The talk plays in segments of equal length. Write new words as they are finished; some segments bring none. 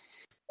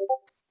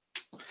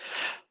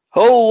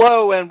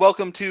Hello and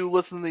welcome to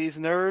Listen to These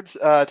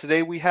Nerds.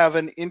 Today we have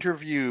an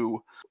interview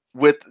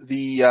with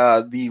the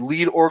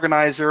lead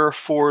organizer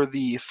for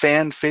the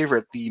fan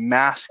favorite, the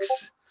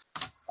Masks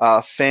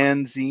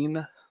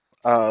fanzine,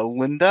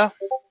 Linda.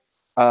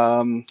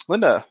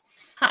 Linda.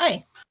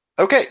 Hi.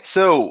 Okay,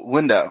 so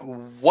Linda,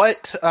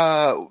 what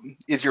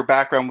is your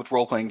background with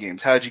role-playing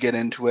games? How did you get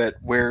into it?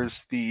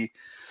 Where's the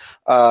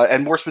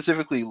and more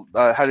specifically,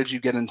 how did you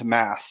get into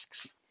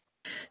Masks?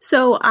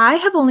 So I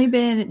have only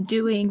been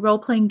doing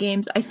role-playing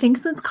games, I think,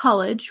 since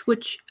college,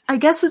 which I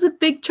guess is a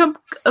big chunk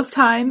of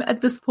time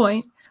at this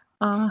point.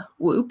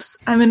 Whoops.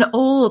 I'm an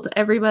old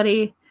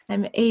everybody.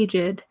 I'm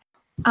aged.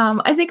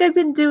 I think I've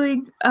been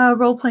doing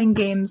role-playing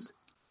games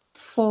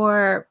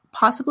for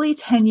possibly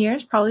 10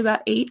 years, probably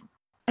about 8.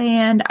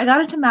 And I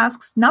got into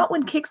Masks not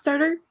when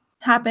Kickstarter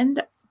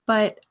happened,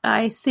 but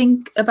I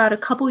think about a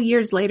couple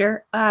years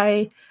later.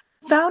 I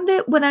found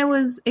it when I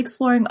was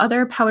exploring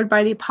other Powered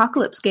by the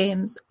Apocalypse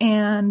games,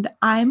 and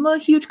I'm a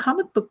huge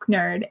comic book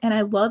nerd, and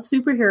I love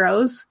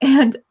superheroes,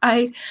 and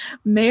I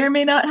may or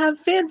may not have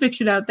fan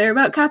fiction out there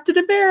about Captain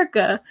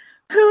America.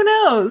 Who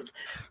knows?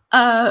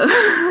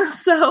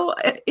 So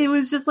it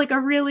was just like a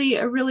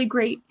really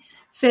great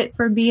fit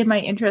for me and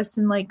my interest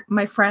in like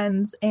my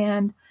friends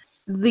and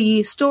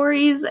the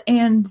stories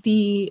and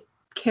the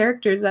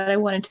characters that I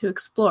wanted to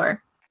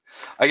explore.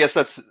 I guess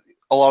that's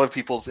a lot of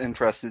people's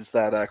interest is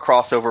that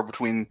crossover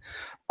between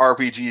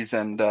RPGs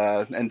and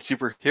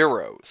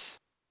superheroes.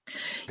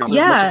 I'm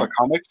much of a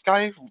comics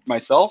guy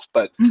myself,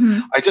 but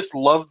I just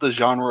love the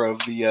genre of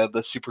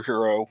the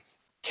superhero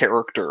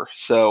character.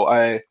 So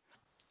I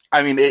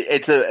mean,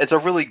 it's a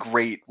really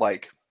great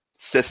like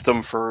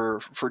system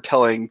for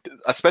telling,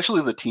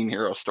 especially the teen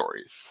hero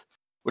stories,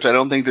 which I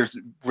don't think there's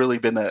really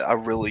been a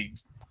really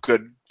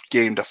good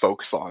game to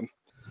focus on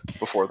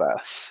before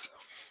that.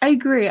 I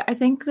agree. I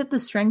think that the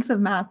strength of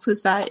Masks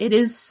is that it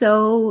is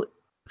so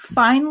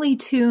finely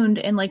tuned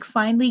and like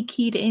finely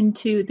keyed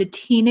into the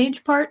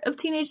teenage part of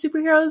teenage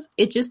superheroes.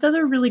 It just does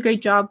a really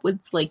great job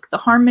with like the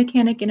harm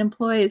mechanic it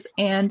employs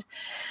and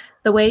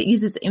the way it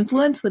uses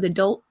influence with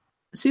adult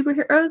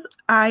superheroes.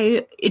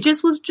 It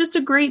just was just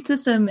a great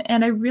system,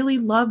 and I really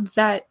loved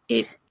that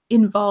it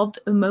involved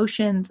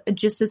emotions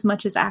just as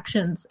much as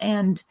actions,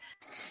 and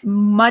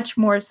much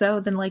more so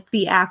than like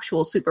the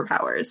actual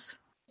superpowers.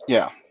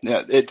 Yeah,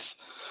 it's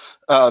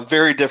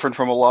very different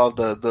from a lot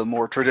of the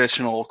more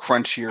traditional,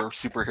 crunchier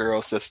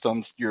superhero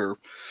systems. Your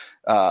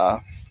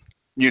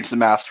Mutants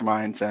and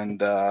Masterminds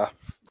and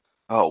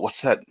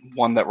what's that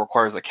one that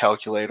requires a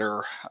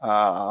calculator?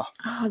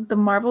 The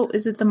Marvel,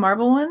 is it the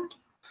Marvel one?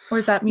 Or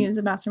is that Mutants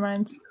and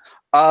Masterminds?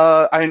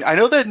 I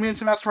know that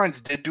Mutants and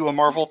Masterminds did do a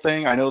Marvel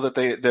thing. I know that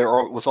there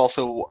was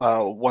also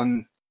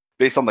one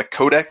based on the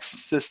Codex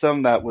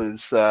system that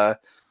was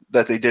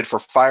that they did for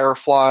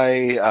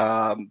Firefly.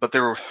 But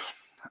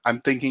I'm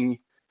thinking,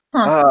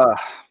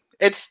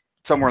 it's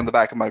somewhere in the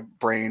back of my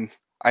brain.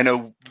 I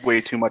know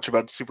way too much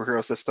about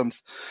superhero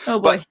systems. Oh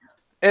boy. But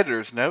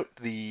editor's note,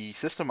 the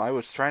system I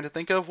was trying to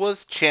think of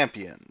was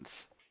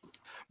Champions.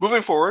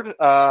 Moving forward,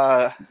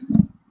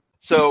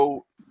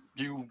 so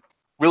you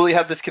really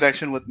have this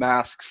connection with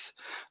Masks.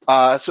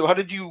 So how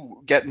did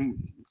you get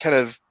kind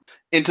of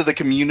into the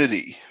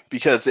community?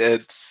 Because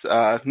it's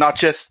not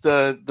just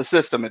the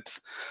system, it's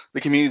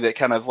the community that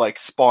kind of like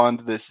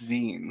spawned this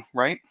zine,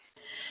 right?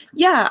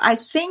 Yeah, I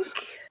think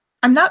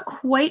I'm not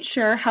quite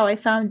sure how I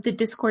found the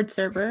Discord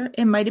server.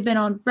 It might have been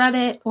on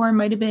Reddit, or it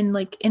might have been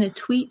like in a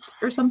tweet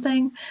or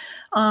something.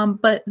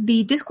 But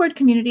the Discord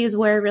community is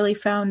where I really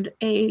found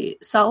a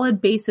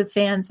solid base of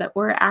fans that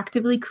were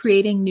actively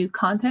creating new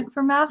content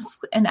for Masks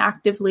and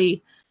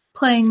actively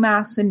playing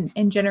Masks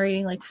and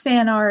generating like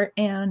fan art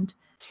and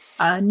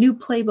new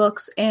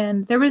playbooks.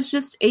 And there was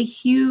just a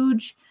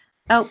huge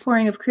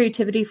outpouring of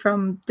creativity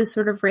from this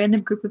sort of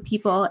random group of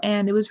people,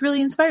 and it was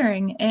really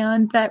inspiring.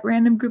 And that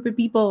random group of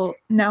people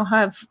now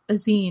have a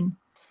zine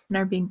and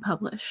are being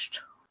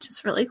published, which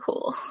is really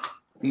cool.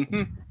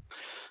 Mm-hmm.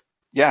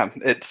 Yeah,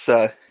 it's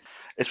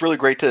really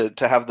great to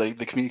have the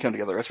community come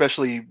together,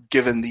 especially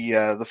given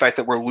the fact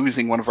that we're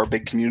losing one of our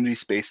big community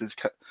spaces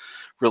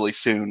really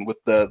soon with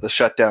the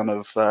shutdown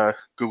of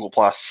Google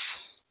Plus.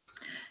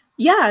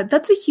 Yeah,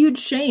 that's a huge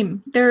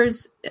shame.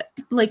 There's,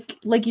 like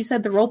you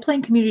said, the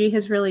role-playing community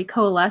has really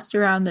coalesced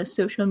around this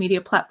social media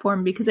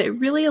platform because it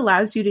really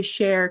allows you to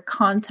share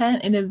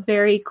content in a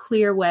very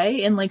clear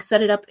way and like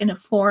set it up in a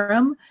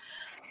forum,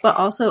 but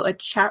also a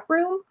chat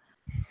room.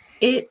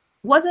 It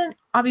wasn't,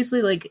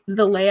 obviously, like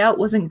the layout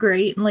wasn't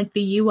great and like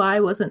the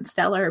UI wasn't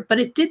stellar, but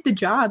it did the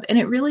job, and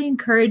it really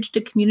encouraged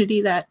a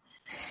community that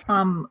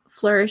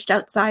flourished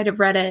outside of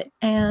Reddit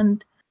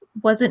and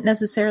wasn't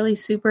necessarily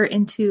super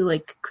into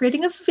like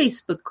creating a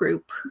Facebook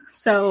group.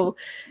 So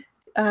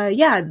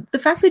the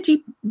fact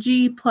that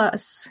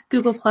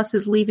Google Plus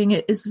is leaving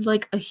it is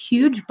like a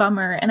huge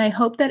bummer, and I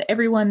hope that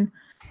everyone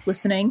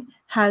listening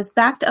has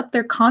backed up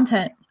their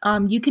content.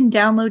 You can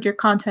download your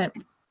content,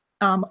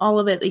 all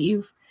of it that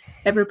you've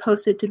ever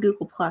posted, to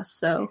Google Plus.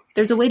 So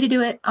there's a way to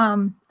do it.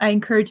 I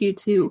encourage you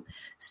to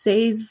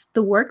save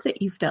the work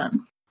that you've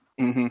done.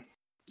 Mm-hmm.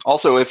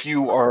 Also, if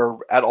you are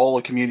at all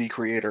a community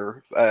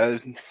creator,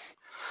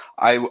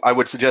 I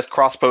would suggest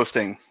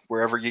cross-posting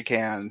wherever you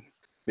can.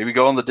 Maybe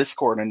go on the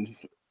Discord and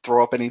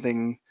throw up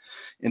anything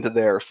into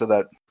there so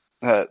that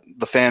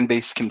the fan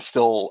base can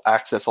still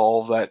access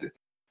all of that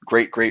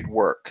great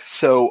work.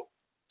 So,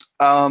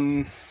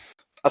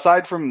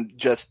 aside from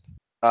just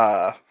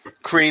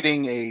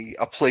creating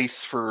a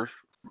place for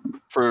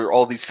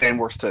all these fan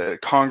works to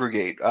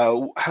congregate,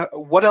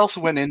 what else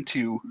went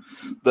into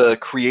the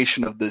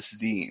creation of this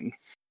zine?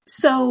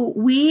 So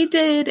we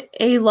did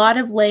a lot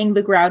of laying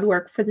the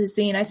groundwork for the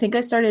zine. I think I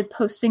started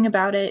posting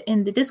about it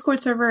in the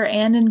Discord server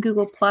and in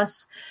Google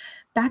Plus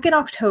back in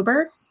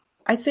October,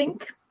 I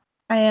think.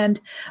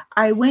 And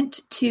I went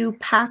to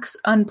PAX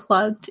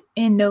Unplugged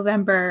in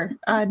November,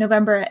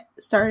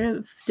 start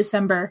of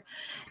December,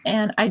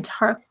 and I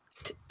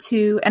talked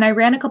to, and I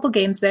ran a couple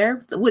games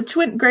there, which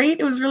went great.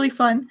 It was really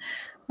fun.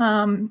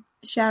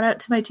 Shout out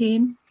to my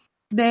team.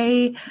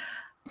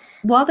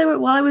 While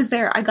I was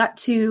there, I got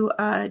to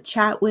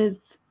chat with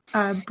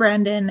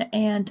Brandon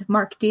and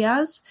Mark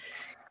Diaz,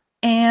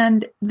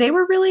 and they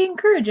were really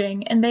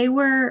encouraging, and they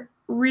were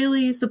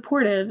really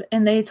supportive,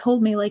 and they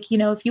told me, like,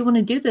 if you want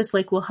to do this,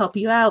 like, we'll help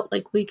you out,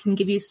 like, we can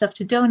give you stuff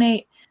to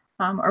donate,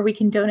 or we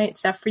can donate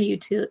stuff for you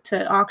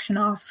to auction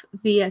off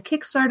via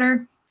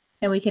Kickstarter,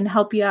 and we can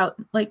help you out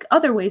like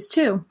other ways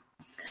too.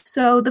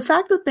 So the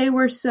fact that they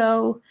were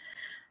so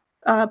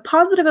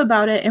positive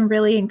about it and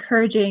really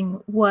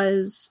encouraging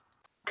was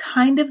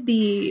kind of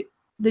the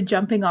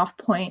jumping off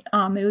point.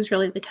 It was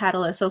really the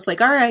catalyst. I was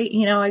like, all right,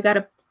 I got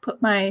to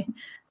put my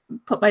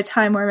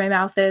time where my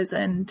mouth is.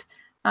 And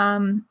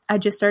I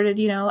just started,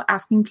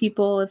 asking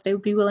people if they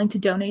would be willing to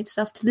donate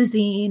stuff to the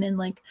zine and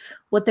like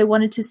what they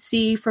wanted to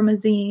see from a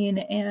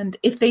zine and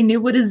if they knew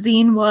what a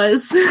zine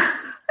was.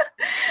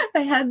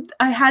 I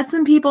had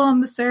some people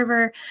on the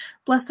server,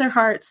 bless their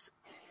hearts.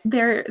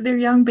 They're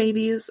young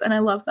babies and I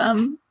love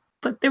them,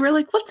 but they were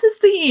like, what's a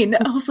zine?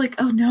 I was like,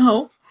 oh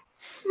no.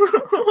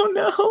 Oh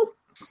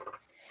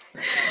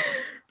no.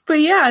 But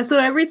yeah, so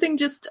everything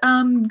just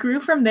grew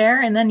from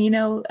there. And then,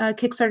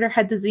 Kickstarter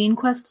had the Zine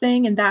Quest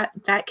thing, and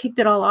that kicked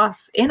it all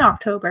off in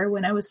October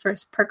when I was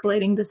first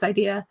percolating this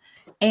idea.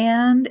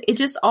 And it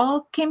just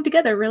all came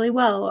together really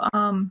well.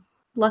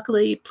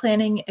 Luckily,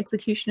 planning,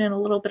 execution, and a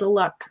little bit of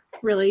luck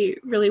really,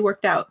 really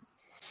worked out.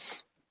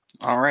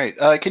 All right.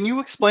 Can you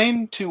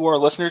explain to our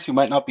listeners who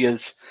might not be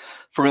as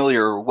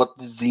familiar what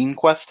the Zine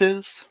Quest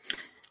is?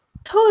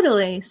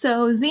 Totally.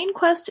 So Zine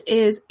Quest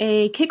is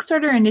a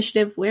Kickstarter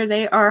initiative where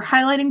they are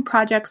highlighting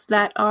projects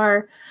that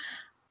are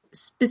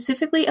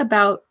specifically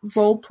about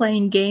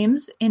role-playing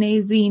games in a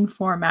zine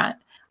format.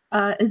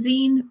 A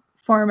zine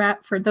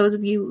format, for those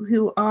of you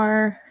who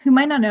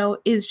might not know,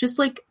 is just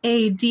like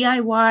a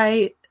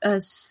DIY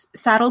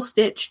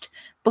saddle-stitched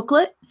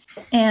booklet.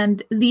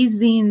 And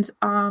these zines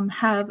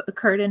have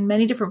occurred in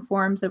many different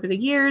forms over the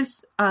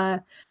years.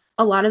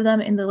 A lot of them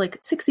in the like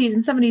 60s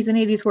and 70s and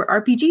 80s were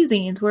RPG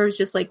zines, where it was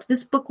just like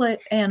this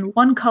booklet and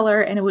one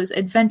color, and it was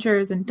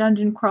adventures and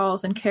dungeon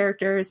crawls and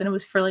characters, and it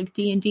was for like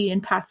D&D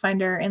and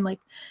Pathfinder and like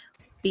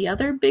the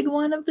other big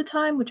one of the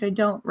time, which I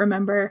don't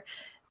remember.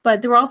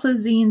 But there were also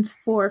zines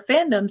for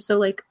fandom. So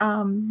like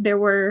there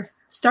were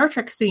Star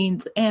Trek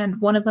zines,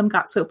 and one of them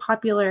got so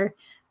popular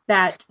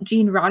that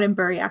Gene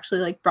Roddenberry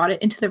actually like brought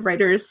it into the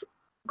writers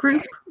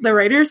group, the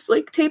writers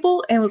like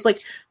table, and was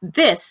like,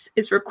 this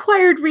is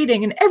required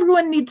reading and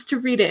everyone needs to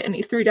read it. And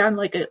he threw down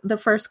like the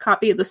first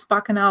copy of the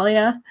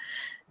Spockanalia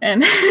and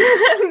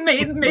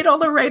made all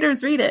the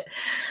writers read it.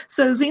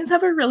 So zines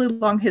have a really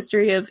long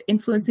history of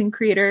influencing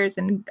creators,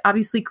 and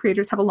obviously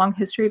creators have a long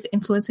history of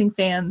influencing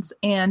fans.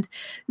 And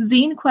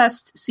Zine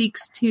Quest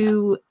seeks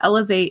to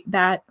elevate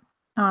that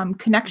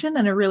connection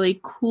in a really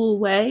cool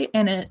way,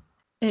 and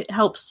it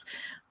helps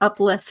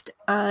uplift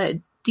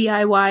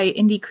DIY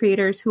indie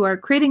creators who are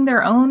creating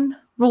their own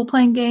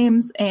role-playing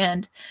games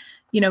and,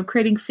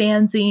 creating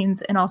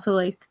fanzines, and also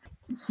like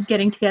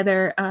getting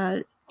together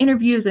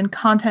interviews and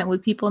content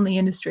with people in the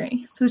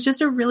industry. So it's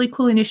just a really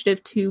cool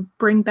initiative to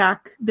bring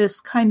back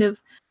this kind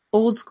of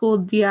old school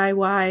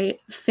DIY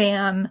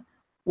fan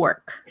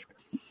work.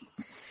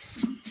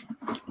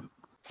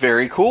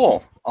 Very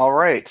cool. All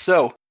right.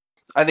 So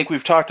I think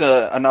we've talked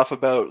enough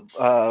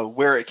about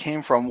where it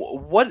came from.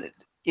 What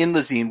in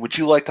the zine would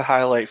you like to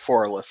highlight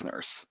for our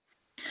listeners?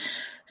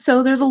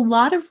 So there's a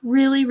lot of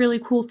really, really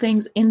cool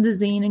things in the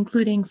zine,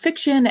 including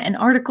fiction and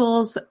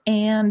articles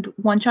and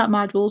one-shot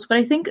modules. But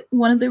I think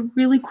one of the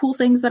really cool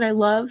things that I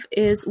love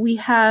is we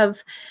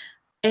have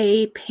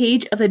a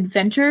page of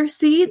adventure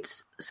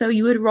seeds. So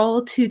you would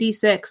roll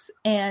 2d6,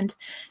 and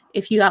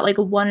if you got like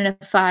a 1 and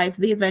a 5,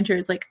 the adventure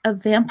is like a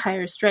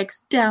vampire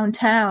strikes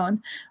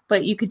downtown,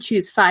 but you could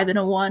choose 5 and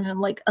a 1,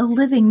 and like a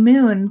living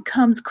moon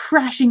comes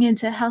crashing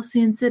into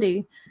Halcyon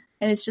City.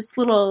 And it's just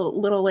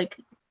little like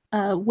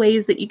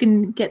ways that you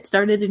can get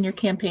started in your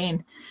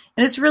campaign.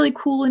 And it's really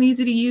cool and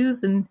easy to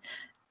use. And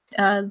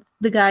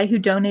the guy who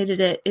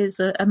donated it is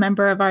a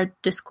member of our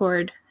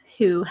Discord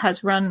who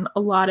has run a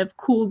lot of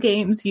cool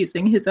games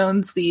using his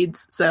own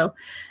seeds. So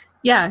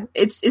yeah,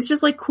 it's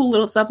just like cool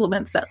little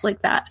supplements that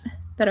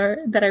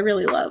I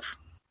really love.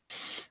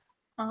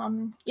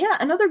 Yeah,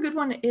 another good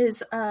one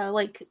is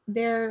like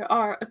there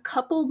are a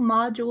couple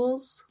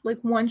modules, like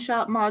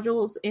one-shot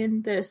modules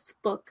in this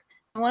book.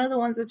 And one of the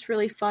ones that's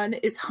really fun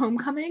is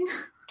Homecoming.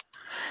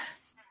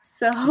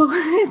 So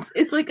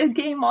it's like a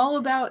game all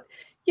about,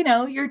 you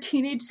know, your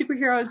teenage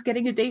superheroes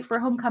getting a date for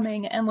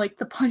homecoming, and like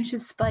the punch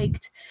is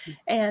spiked,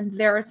 and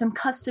there are some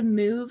custom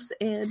moves,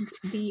 and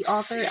the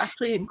author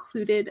actually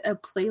included a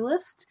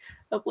playlist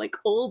of like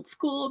old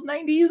school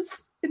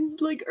 90s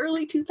and like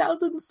early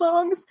 2000s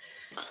songs.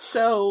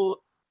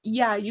 So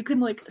yeah, you can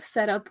like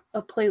set up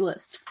a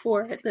playlist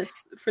for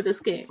this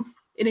game.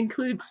 It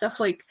includes stuff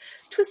like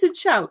Twisted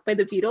Shout by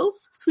the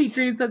Beatles, Sweet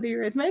Dreams of the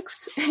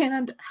Eurythmics,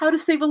 and How to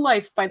Save a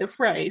Life by the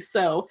Fray.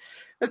 So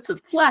that's some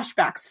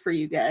flashbacks for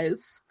you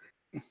guys.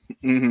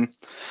 Mm-hmm.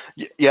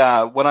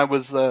 Yeah, when I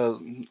was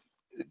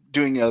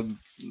doing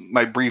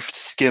my brief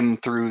skim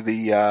through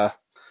the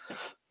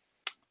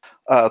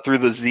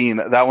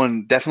zine, that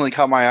one definitely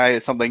caught my eye.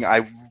 It's something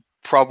I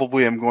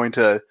probably am going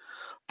to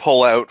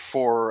pull out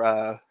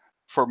for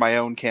my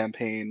own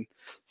campaign.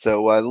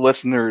 So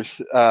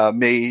listeners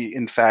may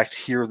in fact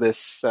hear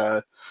this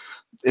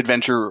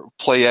adventure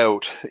play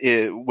out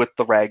with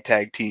the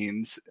Ragtag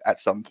Teens at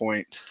some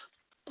point.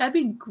 That'd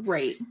be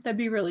great. That'd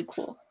be really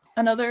cool.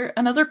 Another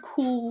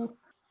cool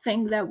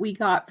thing that we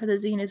got for the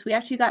zine is we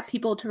actually got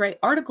people to write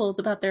articles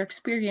about their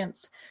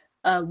experience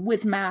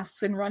with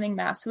masks and running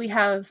masks. So we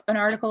have an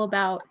article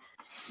about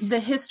the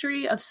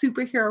history of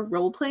superhero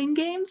role-playing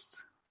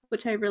games,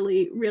 which I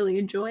really, really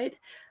enjoyed.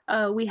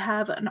 We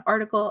have an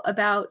article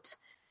about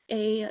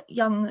a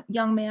young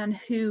man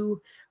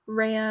who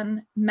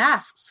ran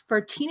masks for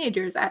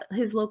teenagers at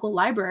his local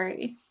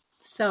library.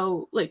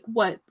 So like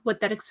what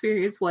that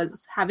experience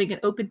was, having an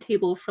open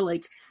table for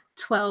like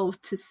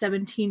 12 to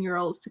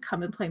 17-year-olds to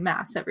come and play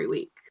masks every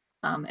week.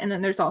 And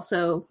then there's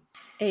also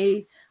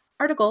a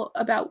article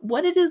about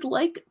what it is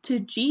like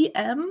to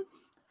GM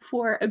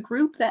for a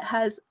group that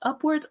has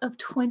upwards of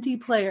 20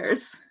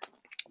 players.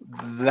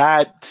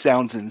 That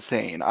sounds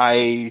insane.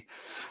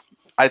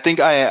 I think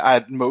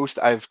at most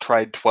I've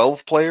tried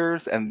 12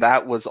 players, and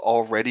that was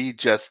already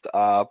just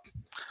a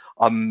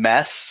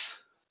mess.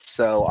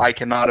 So I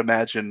cannot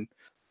imagine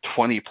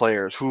 20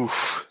 players.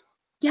 Oof.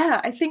 Yeah,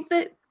 I think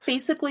that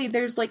basically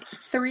there's like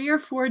 3 or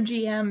 4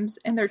 GMs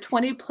and they're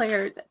 20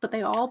 players, but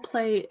they all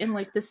play in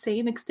like the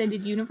same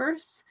extended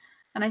universe.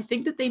 And I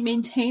think that they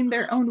maintain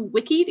their own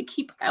wiki to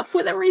keep up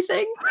with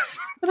everything.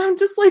 And I'm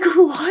just like,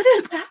 what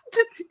is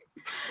happening?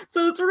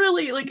 So it's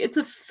really like, it's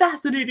a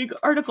fascinating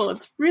article.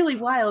 It's really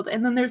wild.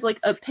 And then there's like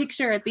a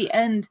picture at the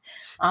end.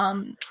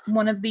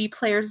 One of the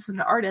players is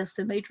an artist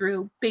and they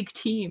drew Big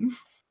Team.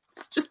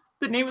 It's just,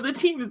 the name of the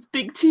team is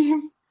Big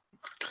Team.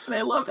 And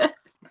I love it.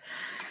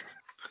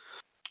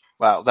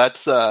 Wow,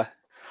 that's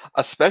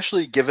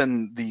especially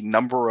given the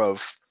number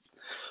of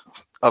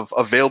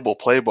available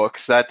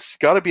playbooks, that's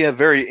got to be a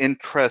very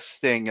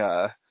interesting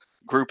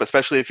group,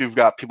 especially if you've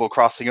got people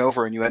crossing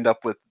over and you end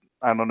up with,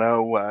 I don't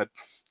know,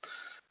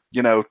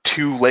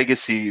 2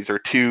 legacies or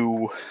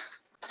 2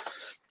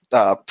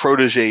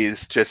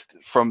 proteges just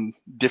from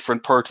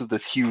different parts of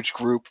this huge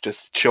group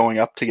just showing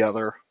up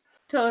together.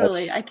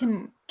 Totally.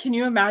 Can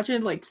you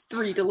imagine like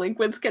 3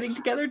 delinquents getting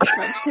together to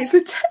try and save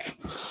the day?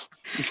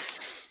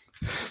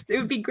 It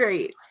would be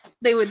great.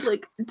 They would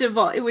like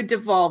devolve. It would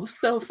devolve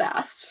so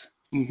fast.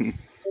 Mm-hmm.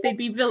 They'd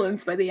be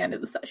villains by the end of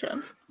the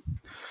session.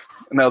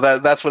 No,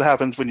 that's what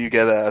happens when you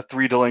get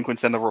 3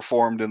 delinquents and a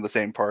reformed in the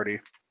same party.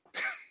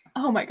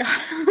 Oh my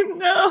god,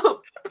 no!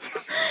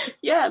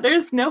 Yeah,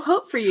 there's no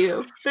hope for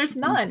you. There's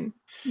none.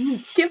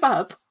 Give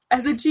up.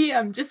 As a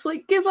GM, just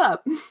like give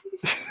up.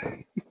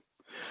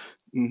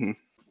 Mm-hmm.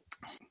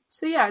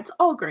 So yeah, it's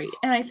all great.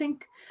 And I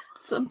think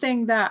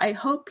something that I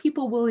hope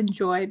people will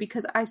enjoy,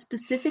 because I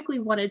specifically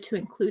wanted to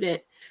include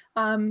it,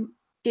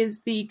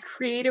 is the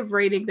creative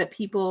rating that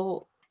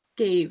people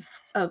gave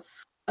of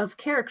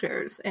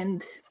characters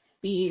and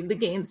the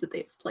games that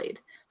they've played.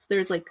 So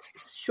there's like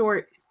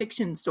short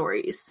fiction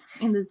stories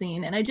in the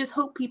zine, and I just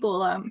hope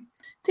people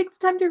take the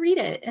time to read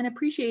it and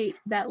appreciate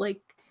that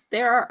like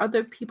there are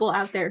other people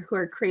out there who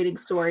are creating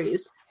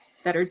stories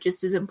that are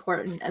just as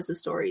important as the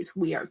stories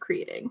we are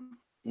creating.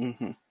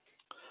 Mm-hmm.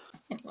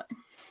 Anyway.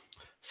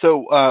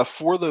 So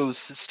for those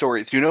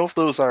stories, do you know if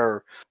those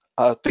are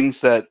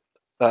things that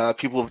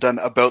people have done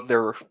about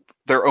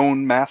their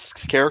own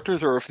Masks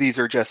characters, or if these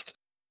are just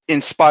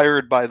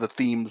inspired by the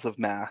themes of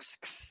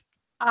Masks?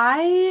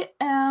 I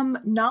am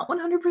not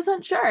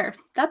 100% sure.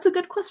 That's a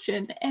good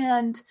question,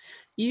 and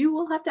you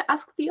will have to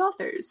ask the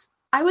authors.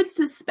 I would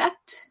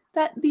suspect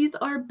that these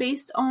are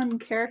based on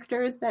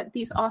characters that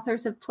these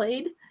authors have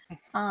played,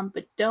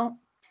 but don't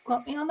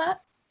quote me on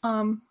that.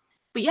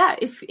 But yeah,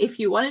 if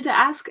you wanted to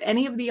ask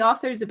any of the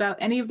authors about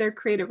any of their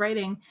creative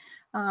writing,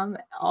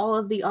 all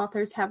of the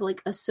authors have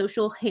like a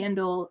social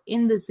handle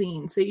in the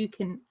zine, so you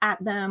can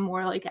 @, them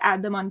or like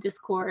add them on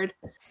Discord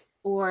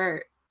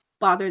or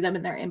bother them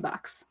in their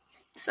inbox.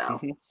 So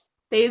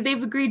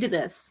they've agreed to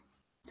this.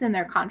 It's in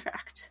their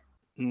contract.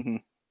 Mm-hmm.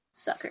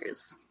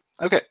 Suckers.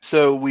 Okay,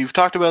 so we've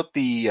talked about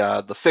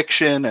the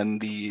fiction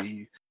and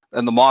the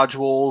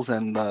modules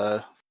and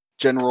the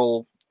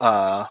general.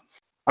 I'm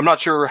not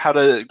sure how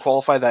to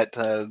qualify that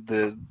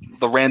the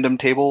random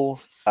table,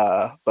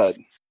 but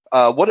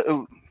what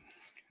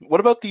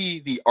about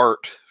the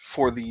art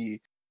for the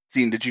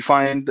zine? Did you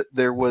find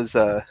there was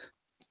a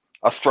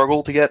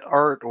struggle to get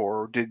art,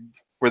 or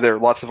were there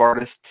lots of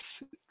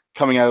artists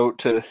coming out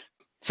to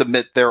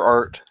submit their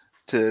art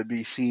to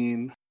be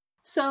seen?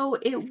 So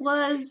it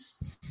was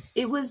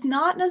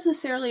not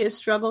necessarily a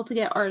struggle to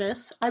get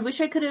artists. I wish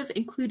I could have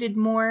included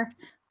more,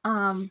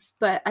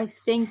 but I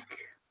think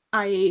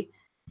I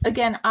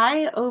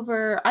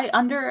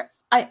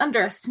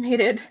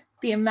underestimated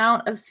the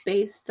amount of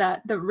space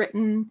that the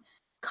written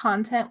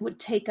content would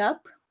take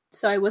up.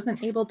 So I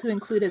wasn't able to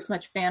include as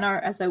much fan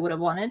art as I would have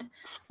wanted.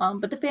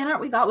 But the fan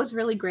art we got was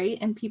really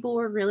great, and people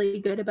were really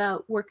good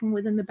about working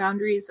within the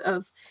boundaries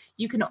of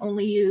you can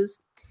only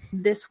use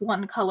this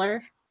one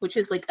color, which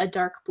is like a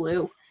dark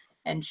blue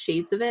and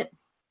shades of it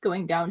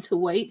going down to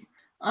white.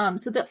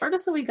 So the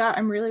artists that we got,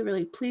 I'm really,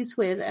 really pleased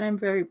with, and I'm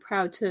very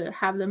proud to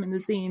have them in the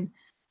zine.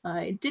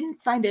 I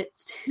didn't find it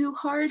too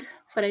hard,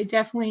 but I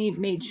definitely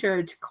made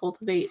sure to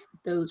cultivate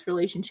those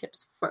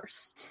relationships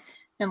first.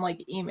 And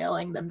like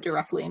emailing them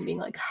directly and being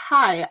like,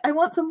 hi, I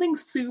want something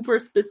super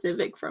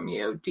specific from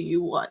you. Do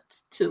you want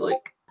to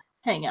like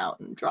hang out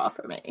and draw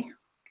for me?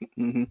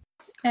 Mm-hmm.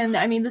 And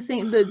I mean,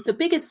 the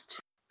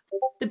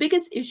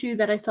biggest issue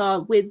that I saw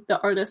with the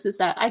artists is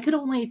that I could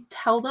only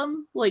tell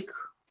them like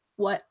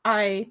what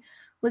I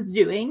was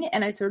doing,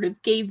 and I sort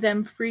of gave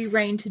them free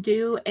reign to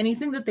do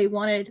anything that they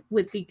wanted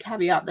with the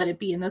caveat that it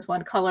be in this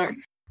one color.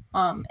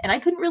 And I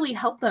couldn't really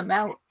help them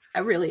out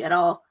really at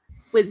all.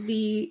 With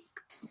the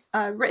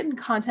written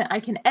content,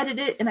 I can edit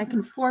it and I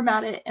can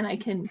format it and I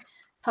can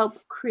help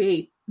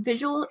create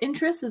visual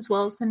interest as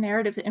well as the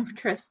narrative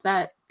interest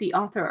that the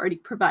author already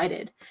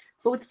provided.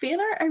 But with fan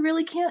art, I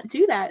really can't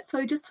do that. So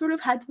I just sort of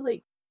had to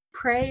like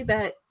pray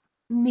that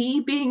me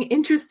being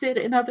interested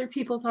in other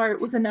people's art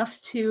was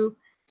enough to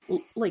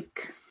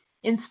like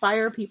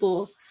inspire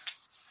people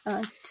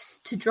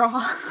to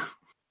draw.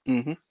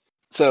 Mm-hmm.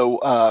 So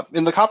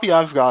in the copy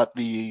I've got,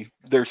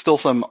 there's still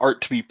some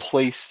art to be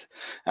placed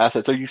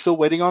assets. Are you still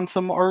waiting on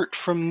some art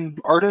from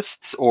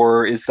artists,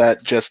 or is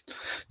that just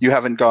you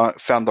haven't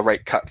found the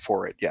right cut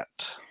for it yet?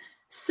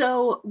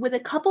 So with a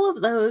couple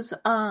of those,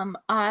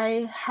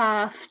 I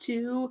have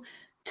to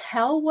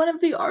tell one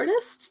of the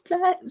artists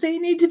that they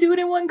need to do it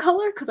in one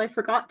color because I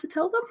forgot to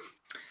tell them.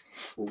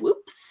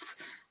 Whoops.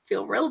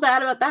 Feel real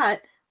bad about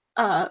that.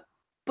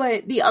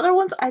 But the other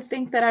ones, I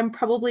think that I'm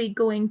probably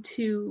going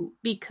to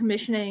be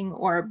commissioning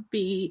or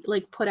be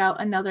like put out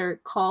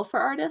another call for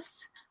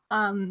artists.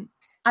 I'm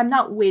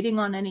not waiting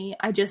on any.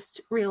 I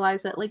just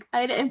realized that like I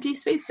had empty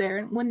space there,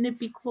 and wouldn't it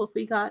be cool if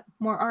we got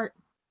more art?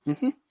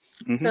 Mm-hmm.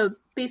 Mm-hmm. So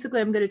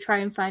basically, I'm going to try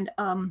and find,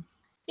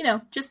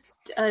 just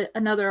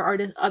other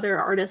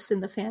artists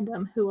in the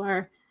fandom who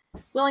are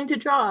willing to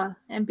draw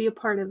and be a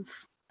part of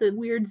the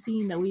weird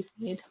zine that we've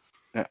made.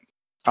 Yeah.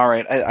 All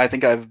right. I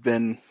think I've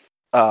been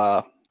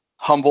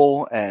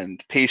humble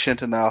and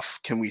patient enough.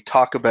 Can we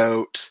talk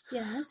about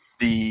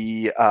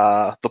the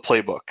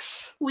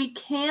playbooks? We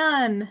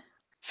can.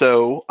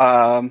 So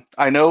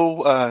I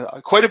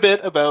know quite a bit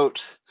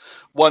about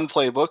one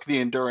playbook, The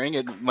Enduring.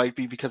 It might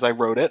be because I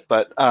wrote it,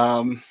 but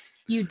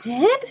you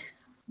did?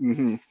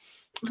 Mm-hmm.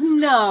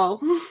 No.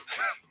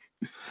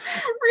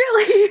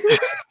 Really?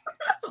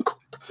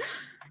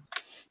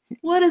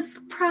 What a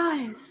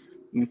surprise.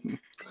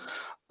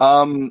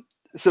 Mm-hmm.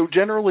 So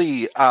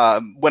generally,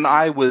 when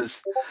I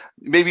was,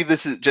 maybe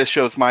just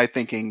shows my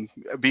thinking,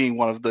 being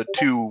one of the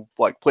two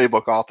like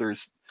playbook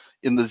authors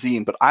in the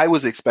zine, but I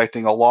was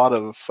expecting a lot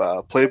of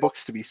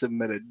playbooks to be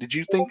submitted. Did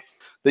you think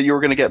that you were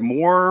going to get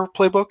more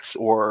playbooks,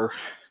 or?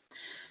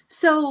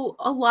 So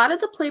a lot of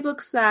the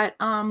playbooks that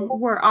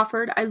were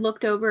offered, I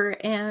looked over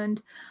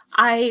and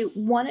I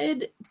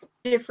wanted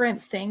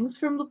different things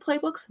from the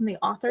playbooks than the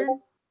author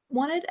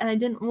wanted, and I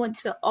didn't want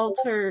to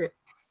alter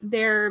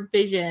their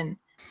vision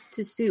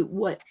to suit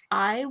what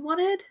I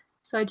wanted.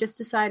 So I just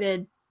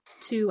decided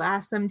to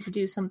ask them to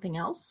do something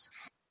else.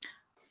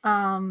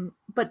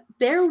 But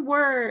there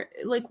were,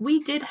 like,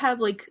 we did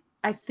have, like,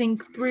 I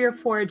think 3 or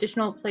 4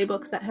 additional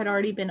playbooks that had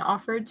already been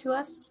offered to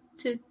us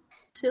to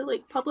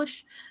like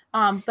publish.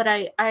 But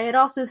I had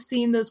also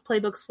seen those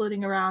playbooks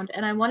floating around,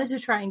 and I wanted to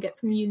try and get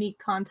some unique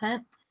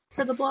content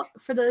for the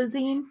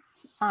zine,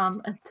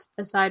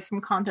 aside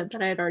from content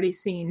that I had already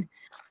seen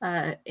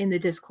in the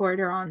Discord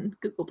or on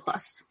Google+.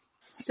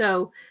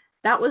 So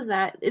that was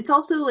that. It's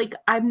also like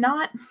I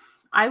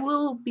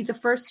will be the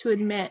first to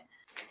admit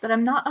that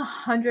I'm not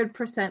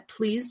 100%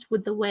 pleased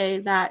with the way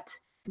that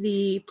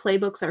the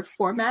playbooks are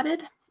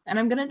formatted, and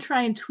I'm going to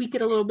try and tweak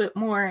it a little bit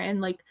more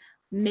and like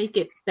make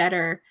it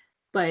better.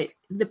 But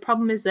the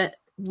problem is that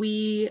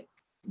we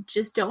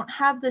just don't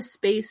have the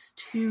space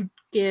to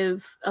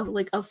give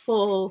a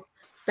full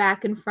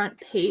back and front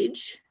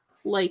page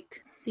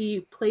like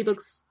the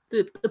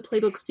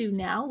playbooks do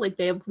now. Like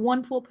they have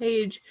one full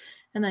page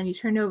and then you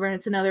turn over and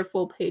it's another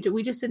full page. And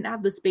we just didn't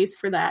have the space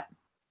for that.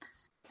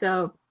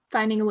 So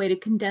finding a way to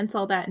condense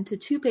all that into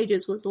 2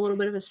 pages was a little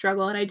bit of a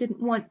struggle. And I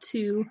didn't want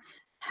to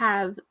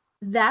have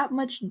that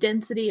much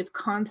density of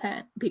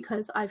content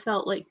because I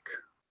felt like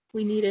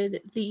we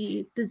needed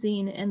the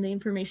zine and the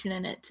information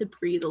in it to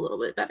breathe a little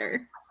bit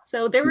better.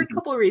 So there were a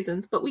couple of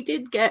reasons, but we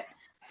did get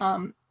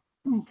more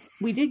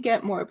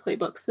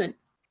playbooks than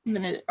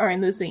are in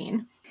the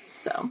zine.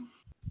 So.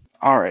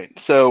 All right.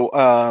 So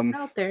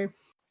out there.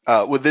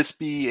 Would this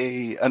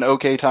be an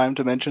okay time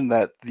to mention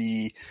that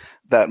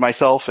that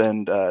myself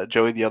and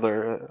Joey,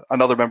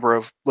 another member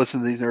of Listen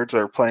to These Nerds,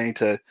 are planning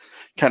to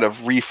kind of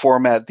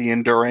reformat the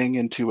Enduring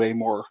into a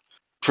more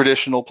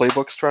traditional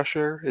playbook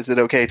structure? Is it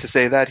okay to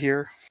say that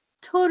here?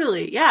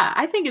 Totally. Yeah,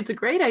 I think it's a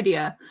great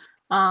idea.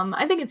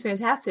 I think it's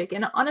fantastic.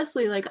 And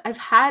honestly, like, I've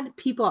had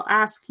people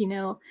ask,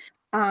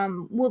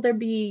 will there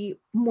be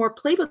more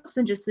playbooks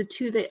than just the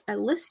 2 that I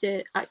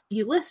listed?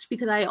 You list,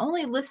 because I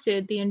only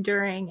listed the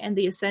Enduring and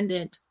the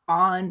Ascendant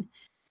on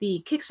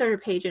the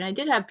Kickstarter page, and I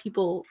did have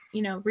people,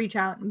 reach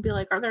out and be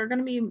like, "Are there going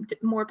to be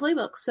more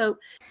playbooks?" So,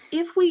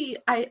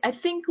 I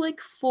think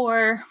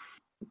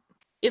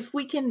if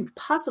we can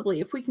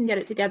get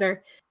it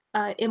together,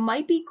 it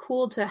might be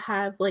cool to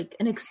have like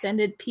an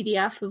extended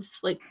PDF of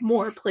like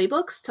more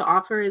playbooks to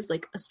offer as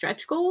like a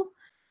stretch goal.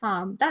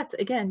 That's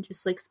again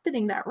just like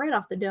spitting that right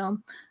off the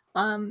dome.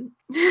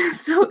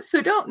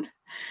 So don't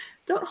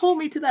hold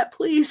me to that,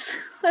 please.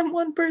 I'm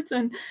one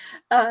person.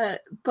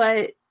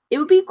 But it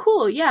would be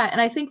cool, yeah.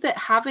 And I think that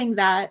having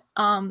that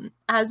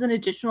as an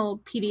additional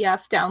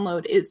PDF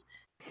download is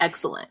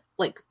excellent.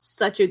 Like,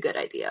 such a good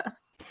idea.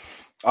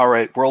 All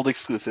right, world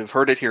exclusive.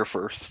 Heard it here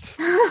first.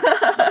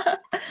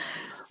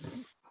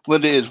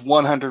 Linda is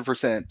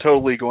 100%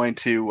 totally going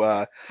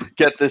to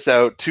get this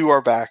out to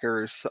our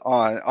backers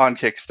on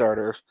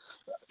Kickstarter.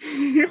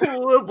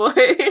 Oh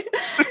boy,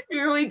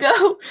 here we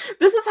go.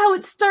 This is how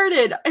it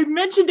started. I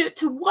mentioned it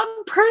to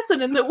one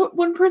person, and the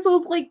one person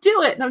was like,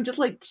 "Do it," and I'm just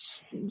like,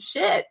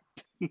 "Shit."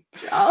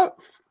 Oh,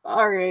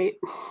 all right.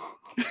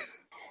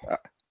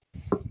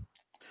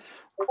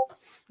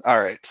 All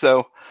right.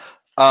 So,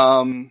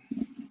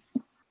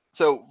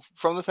 so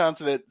from the sounds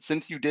of it,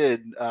 since you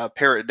did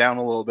pare it down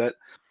a little bit,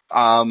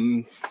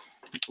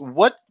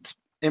 what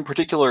in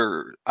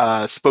particular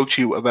spoke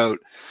to you about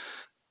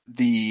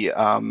the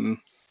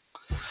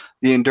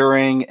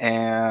Enduring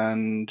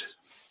and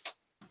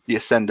the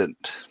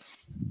Ascendant?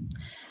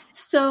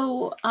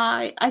 So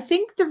I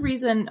think the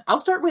reason I'll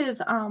start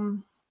with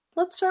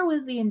let's start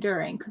with the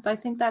Enduring, because I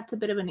think that's a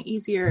bit of an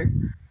easier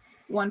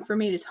one for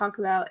me to talk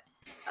about.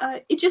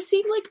 It just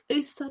seemed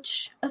like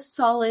such a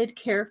solid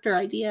character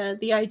idea.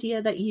 The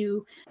idea that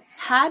you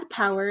had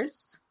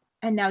powers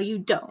and now you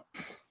don't,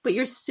 but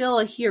you're still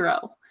a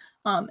hero.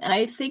 And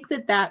I think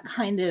that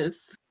kind of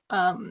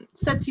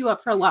sets you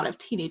up for a lot of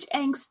teenage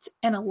angst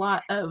and a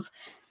lot of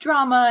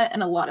drama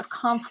and a lot of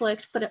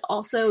conflict, but it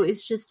also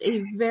is just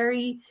a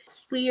very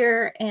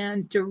clear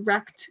and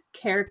direct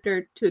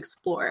character to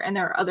explore. And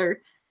there are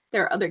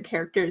other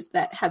characters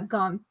that have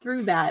gone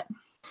through that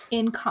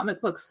in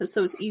comic books,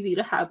 so it's easy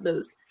to have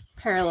those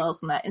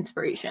parallels and that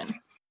inspiration.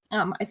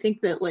 I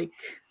think that like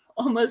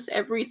almost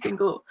every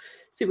single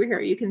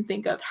superhero you can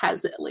think of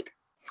has it, like,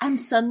 I'm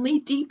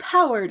suddenly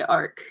depowered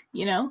arc,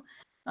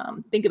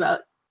 think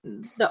about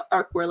the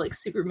arc where like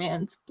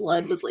Superman's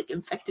blood was like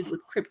infected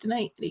with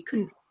kryptonite and he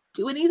couldn't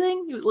do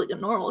anything. He was like a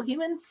normal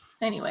human.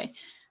 Anyway,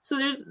 so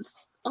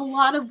there's a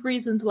lot of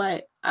reasons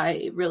why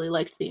I really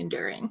liked the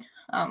Enduring.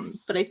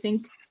 But I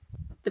think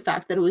the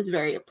fact that it was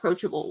very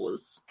approachable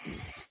was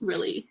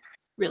really,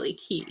 really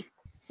key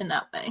in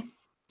that way.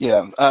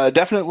 Yeah,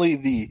 definitely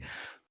the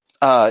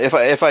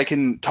if I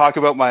can talk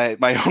about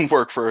my own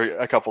work for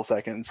a couple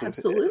seconds.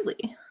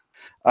 Absolutely.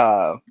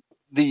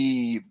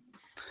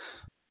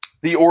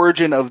 The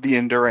origin of the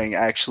Enduring,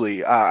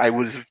 actually, I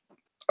was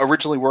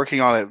originally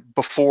working on it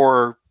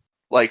before,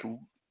 like,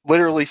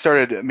 literally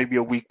started maybe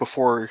a week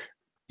before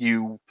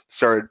you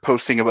started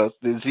posting about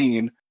the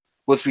zine,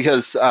 was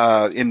because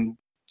in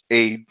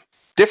a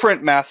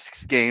different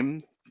Masks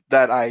game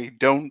that I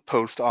don't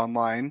post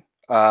online,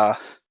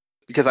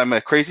 because I'm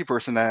a crazy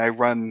person and I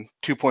run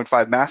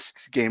 2.5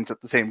 Masks games at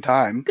the same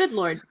time. Good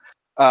Lord.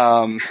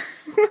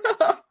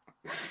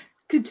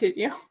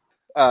 Continue.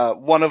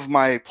 One of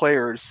my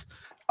players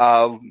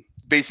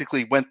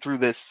basically went through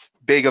this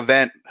big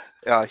event.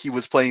 He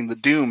was playing the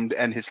Doomed,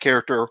 and his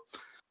character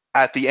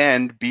at the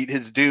end beat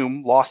his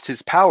Doom, lost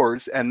his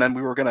powers, and then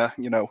we were gonna,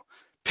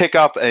 pick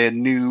up a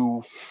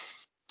new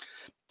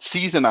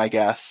season, I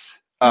guess.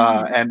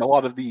 And a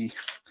lot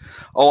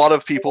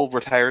of people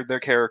retired their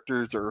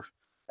characters,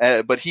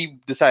 but he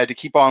decided to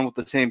keep on with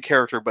the same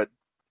character, but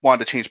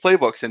wanted to change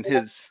playbooks, and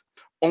his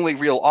only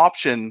real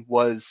option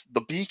was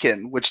the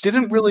Beacon, which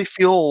didn't really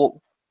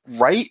feel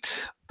right.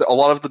 A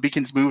lot of the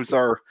Beacon's moves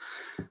are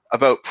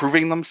about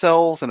proving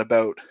themselves and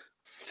about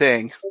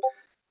saying,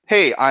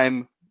 hey,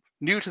 I'm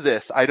new to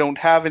this. I don't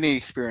have any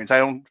experience.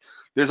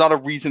 There's not a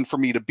reason for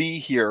me to be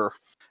here.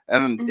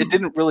 And it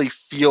didn't really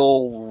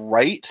feel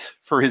right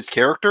for his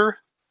character.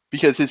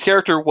 because his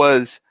character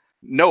was,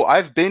 no,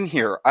 I've been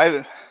here.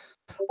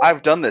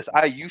 I've done this.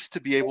 I used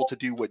to be able to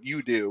do what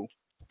you do,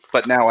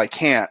 but now I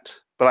can't.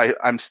 But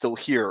I'm still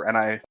here, and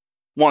I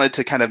wanted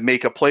to kind of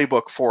make a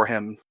playbook for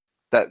him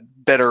that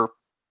better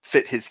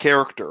fit his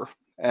character.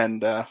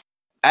 And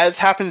as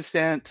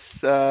happenstance,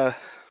 the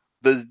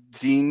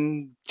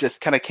zine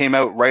just kind of came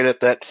out right at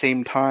that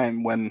same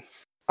time when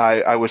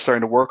I was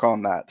starting to work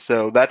on that.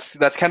 So that's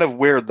kind of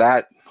where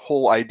that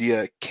whole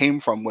idea came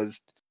from, was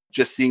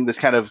just seeing this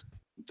kind of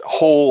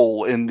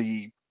hole in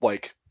the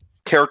like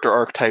character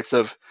archetypes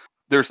of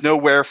there's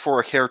nowhere for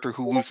a character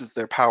who loses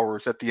their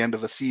powers at the end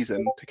of a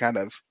season to kind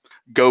of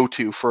go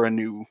to for a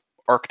new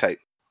archetype.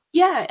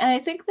 Yeah, and I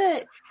think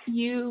that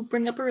you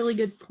bring up a really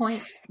good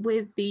point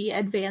with the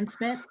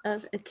advancement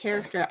of a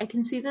character. I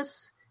can see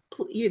this,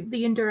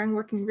 the Enduring,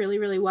 working really,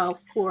 really well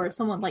for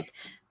someone like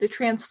the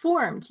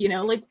Transformed, you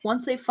know, like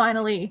once they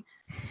finally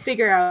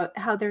figure out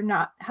how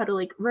to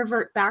like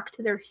revert back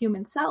to their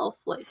human self,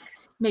 like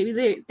maybe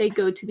they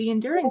go to the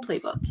Enduring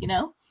playbook, you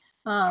know?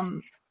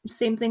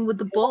 Same thing with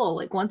the Bull,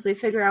 like once they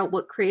figure out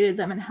what created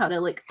them and how to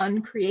like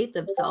uncreate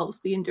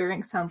themselves, the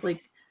Enduring sounds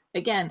like,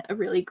 again, a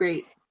really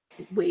great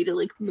way to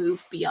like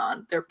move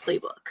beyond their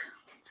playbook.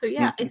 So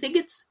yeah, I think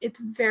it's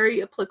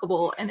very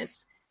applicable, and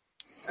it's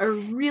a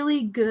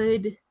really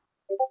good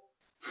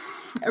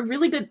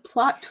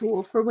plot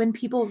tool for when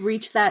people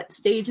reach that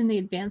stage in the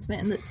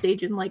advancement and that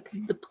stage in like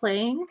the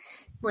playing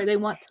where they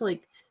want to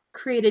like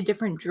create a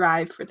different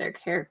drive for their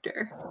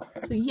character.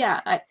 So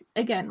yeah, I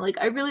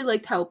really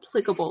liked how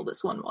applicable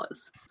this one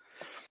was.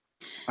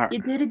 Right. You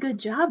did a good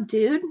job,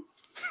 dude.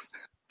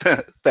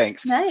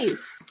 Thanks.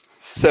 Nice.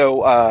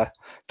 So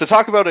to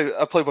talk about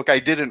a playbook I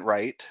didn't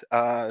write,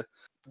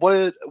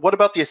 what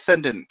about the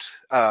Ascendant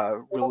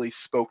really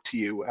spoke to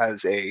you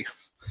as a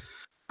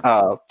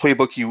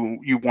playbook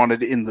you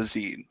wanted in the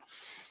zine?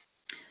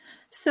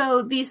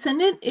 So the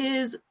Ascendant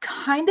is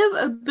kind of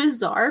a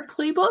bizarre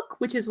playbook,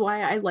 which is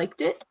why I liked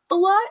it a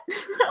lot.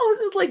 I was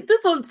just like,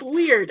 this one's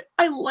weird.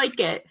 I like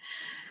it.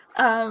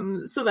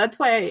 So that's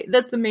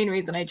the main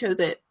reason I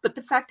chose it. But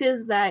the fact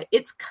is that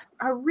it's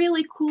a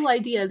really cool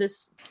idea.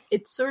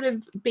 It's sort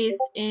of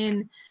based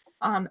in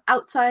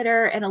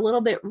outsider and a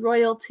little bit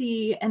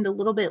royalty and a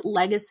little bit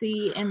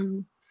legacy,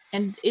 and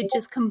it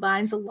just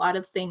combines a lot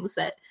of things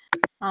that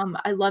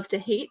I love to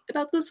hate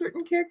about those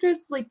certain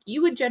characters. Like,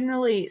 you would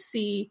generally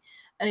see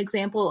an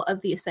example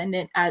of the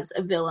Ascendant as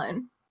a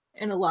villain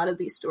in a lot of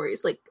these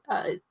stories. Like,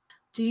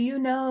 do you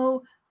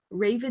know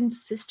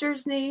Raven's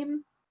sister's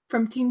name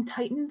from Teen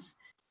Titans?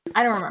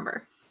 I don't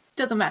remember.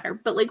 Doesn't matter.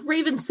 But like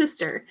Raven's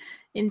sister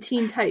in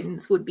Teen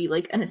Titans would be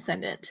like an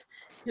Ascendant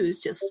who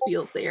just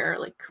feels they are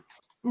like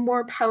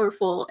more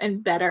powerful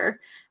and better,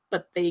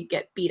 but they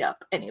get beat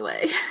up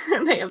anyway.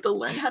 And they have to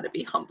learn how to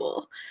be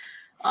humble.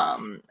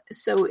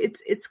 So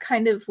it's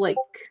kind of like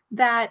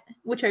that,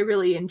 which I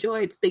really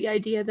enjoyed. The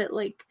idea that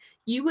like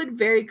you would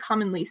very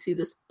commonly see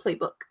this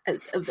playbook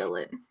as a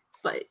villain,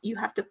 but you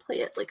have to play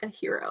it like a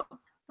hero.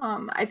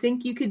 I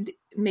think you could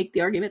make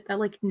the argument that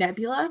like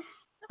Nebula,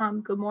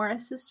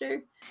 Gamora's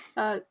sister,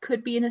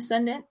 could be an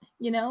Ascendant,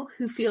 you know,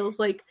 who feels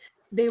like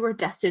they were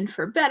destined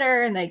for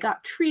better and they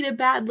got treated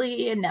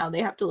badly, and now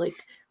they have to like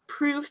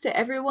prove to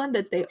everyone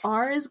that they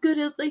are as good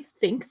as they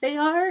think they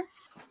are.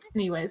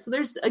 Anyway, so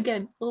there's,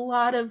 again, a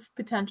lot of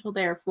potential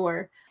there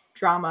for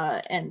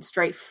drama and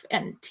strife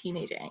and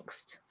teenage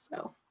angst.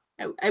 So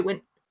I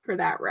went for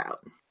that route.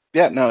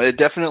 Yeah, no, it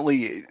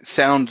definitely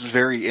sounds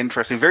very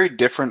interesting, very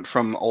different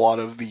from a lot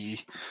of the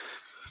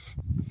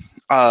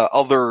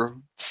other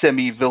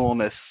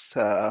semi-villainous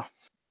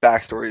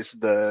backstories.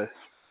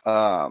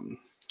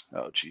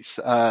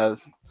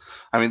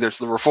 I mean, there's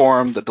the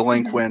Reformed, the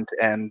Delinquent,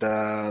 and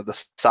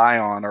the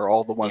Scion are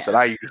all the ones that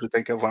I usually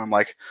think of when I'm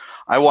like,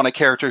 I want a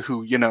character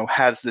who, you know,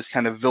 has this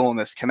kind of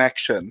villainous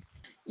connection.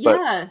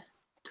 Yeah,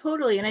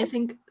 totally. And I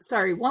think,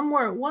 one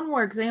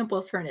more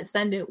example for an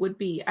Ascendant would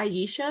be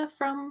Aisha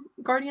from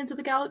Guardians of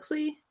the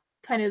Galaxy.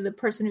 Kind of the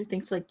person who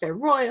thinks like they're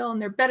royal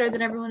and they're better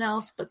than everyone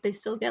else, but they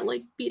still get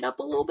like beat up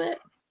a little bit.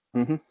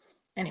 Mm-hmm.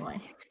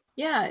 Anyway,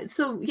 yeah.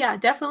 So yeah,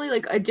 definitely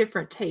like a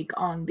different take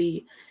on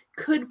the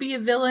could be a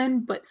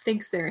villain, but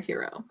thinks they're a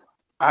hero.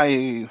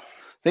 I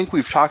think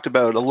we've talked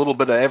about a little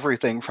bit of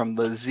everything from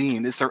the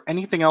zine. Is there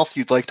anything else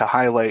you'd like to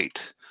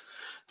highlight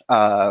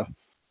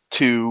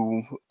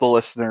to the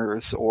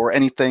listeners, or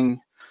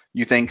anything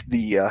you think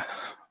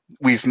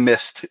we've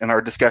missed in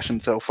our discussion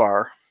so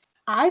far?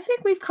 I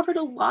think we've covered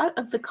a lot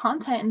of the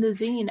content in the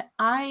zine.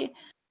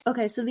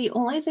 Okay, so the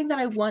only thing that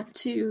I want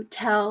to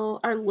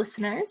tell our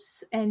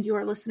listeners, and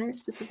your listeners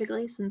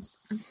specifically, since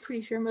I'm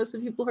pretty sure most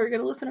of the people who are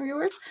going to listen are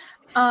yours,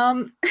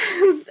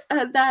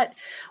 that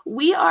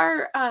we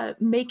are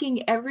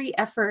making every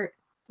effort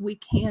we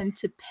can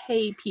to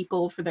pay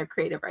people for their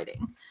creative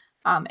writing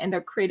and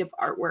their creative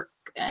artwork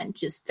and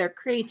just their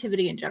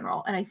creativity in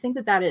general. And I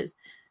think that is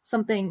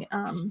something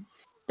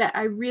that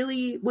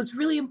was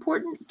really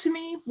important to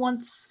me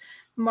once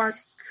Mark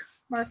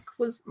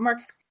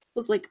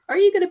was like, are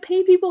you going to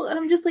pay people? And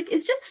I'm just like,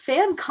 it's just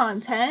fan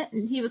content.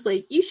 And he was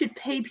like, you should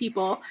pay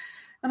people.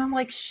 And I'm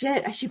like,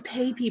 shit, I should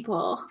pay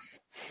people.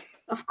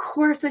 Of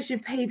course I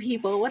should pay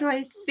people. What am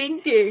I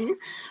thinking?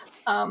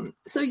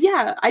 So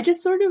yeah, I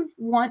just sort of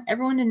want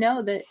everyone to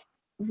know that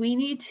we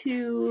need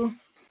to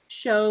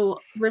show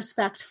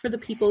respect for the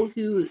people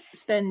who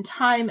spend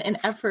time and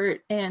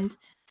effort and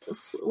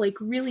like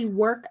really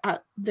work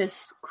at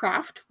this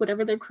craft,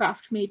 whatever their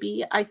craft may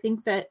be. I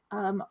think that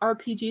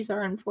RPGs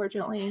are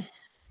unfortunately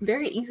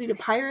very easy to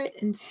pirate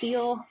and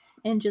steal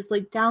and just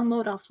like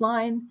download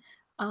offline.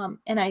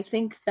 And I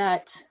think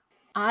that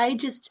I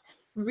just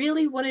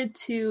really wanted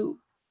to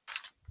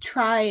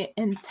try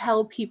and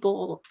tell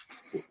people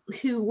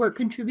who were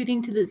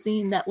contributing to the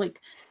zine that like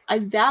I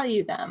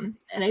value them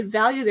and I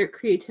value their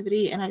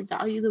creativity and I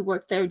value the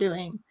work they're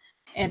doing.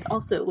 And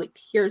also like,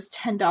 here's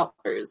 $10.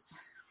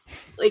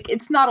 Like,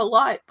 it's not a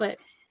lot, but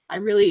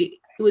it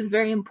was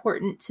very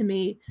important to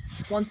me.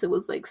 Once it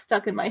was like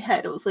stuck in my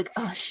head, it was like,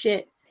 oh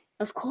shit,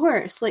 of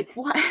course. Like,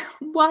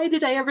 why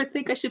did I ever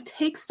think I should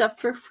take stuff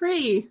for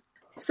free?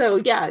 So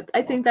yeah,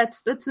 I think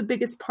that's the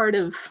biggest part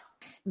of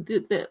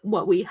the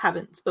what we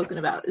haven't spoken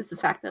about is the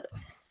fact that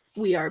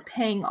we are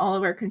paying all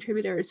of our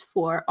contributors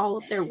for all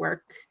of their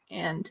work,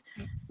 and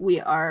we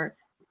are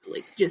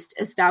like just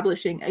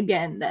establishing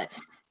again that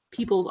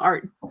people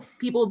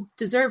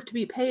deserve to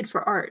be paid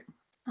for art,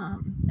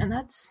 and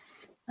that's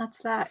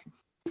that.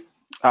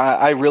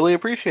 I really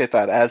appreciate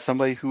that as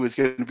somebody who is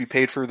going to be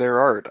paid for their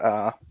art.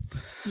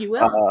 You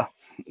will.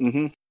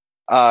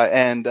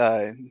 And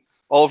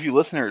all of you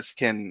listeners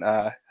can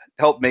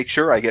help make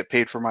sure I get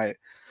paid for my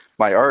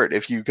art.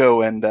 If you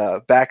go and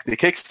back the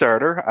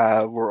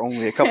Kickstarter, we're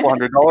only a couple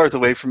 $100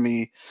 away from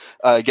me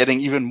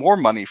getting even more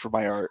money for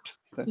my art.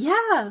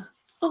 Yeah,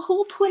 a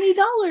whole $20.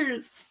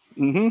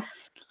 Mm-hmm.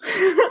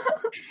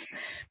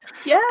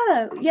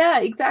 Yeah,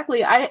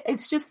 exactly.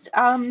 It's just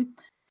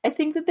I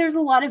think that there's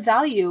a lot of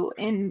value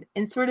in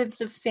sort of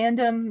the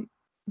fandom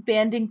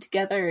banding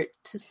together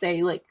to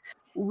say like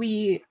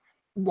we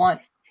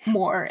want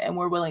more and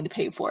we're willing to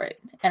pay for it.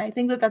 And I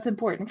think that that's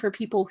important for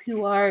people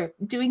who are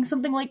doing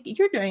something like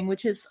you're doing,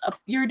 which is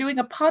you're doing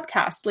a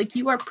podcast. Like,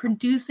 you are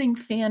producing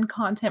fan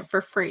content for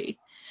free.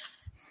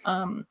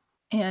 And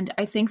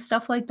I think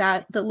stuff like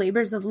that, the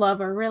labors of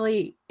love, are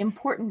really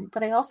important.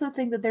 But I also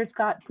think that there's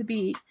got to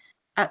be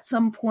at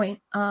some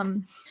point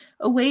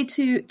a way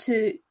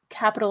to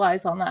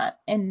capitalize on that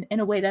in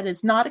a way that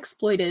is not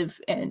exploitive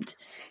and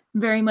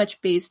very much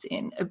based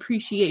in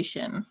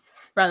appreciation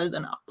rather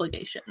than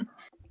obligation.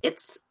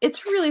 It's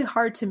really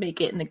hard to make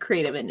it in the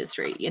creative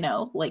industry, you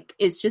know, like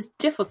it's just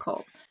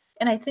difficult.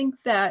 And I think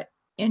that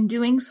in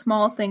doing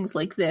small things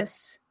like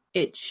this,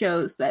 it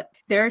shows that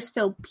there are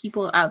still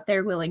people out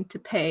there willing to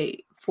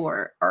pay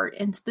for art,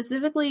 and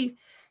specifically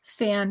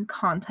fan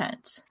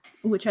content,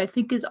 which I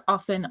think is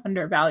often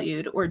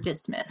undervalued or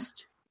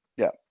dismissed.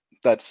 Yeah,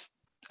 that's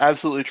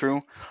absolutely true.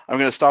 I'm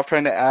going to stop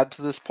trying to add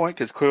to this point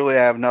because clearly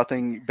I have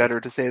nothing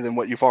better to say than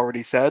what you've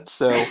already said.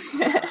 So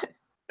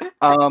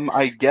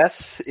I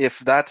guess if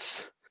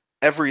that's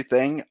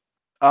everything,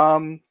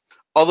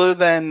 other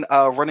than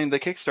running the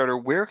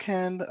Kickstarter, where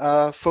can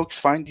folks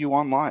find you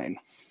online?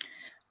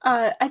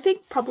 I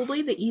think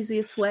probably the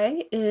easiest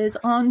way is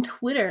on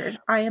Twitter.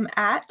 I am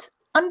at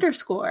 _LINFINN.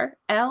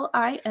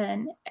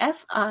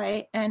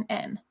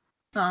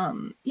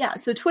 Yeah,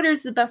 so Twitter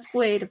is the best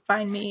way to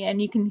find me,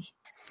 and you can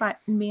find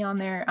me on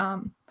there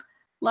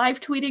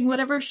live tweeting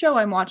whatever show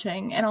I'm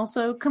watching, and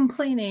also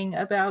complaining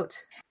about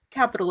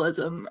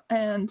capitalism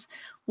and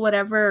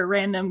whatever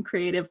random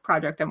creative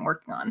project I'm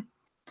working on.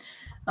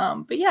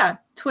 But yeah,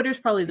 Twitter's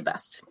probably the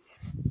best.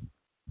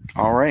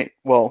 All right.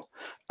 Well,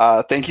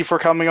 thank you for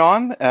coming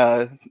on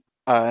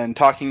and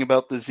talking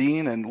about the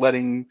zine and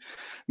letting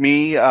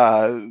me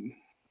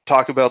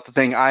talk about the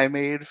thing I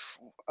made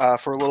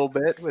for a little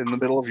bit in the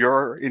middle of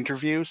your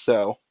interview.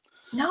 So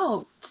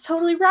no, it's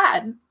totally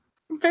rad.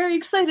 I'm very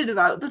excited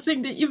about the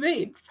thing that you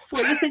made for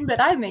the thing that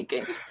I'm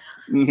making.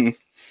 Mm-hmm.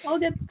 All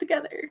gets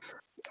together.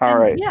 All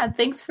right. Yeah,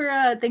 thanks for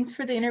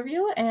the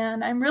interview,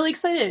 and I'm really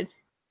excited.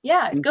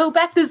 Yeah, go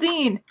back the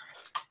zine.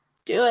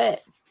 Do it.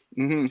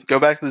 Mm-hmm. Go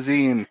back the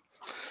zine.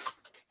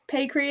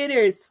 Pay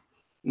creators.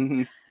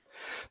 Mm-hmm.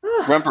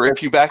 Remember,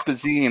 if you back the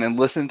zine and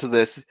listen to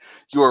this,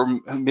 you're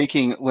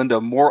making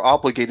Linda more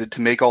obligated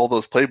to make all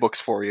those playbooks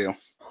for you.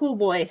 Oh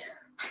boy.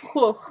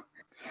 Oh.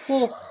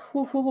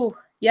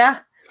 Yeah,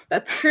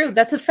 that's true.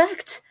 That's a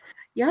fact.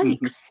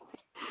 Yikes.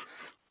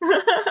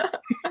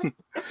 Mm-hmm.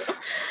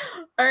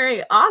 All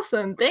right,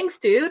 awesome. Thanks,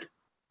 dude.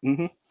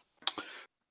 Mm-hmm.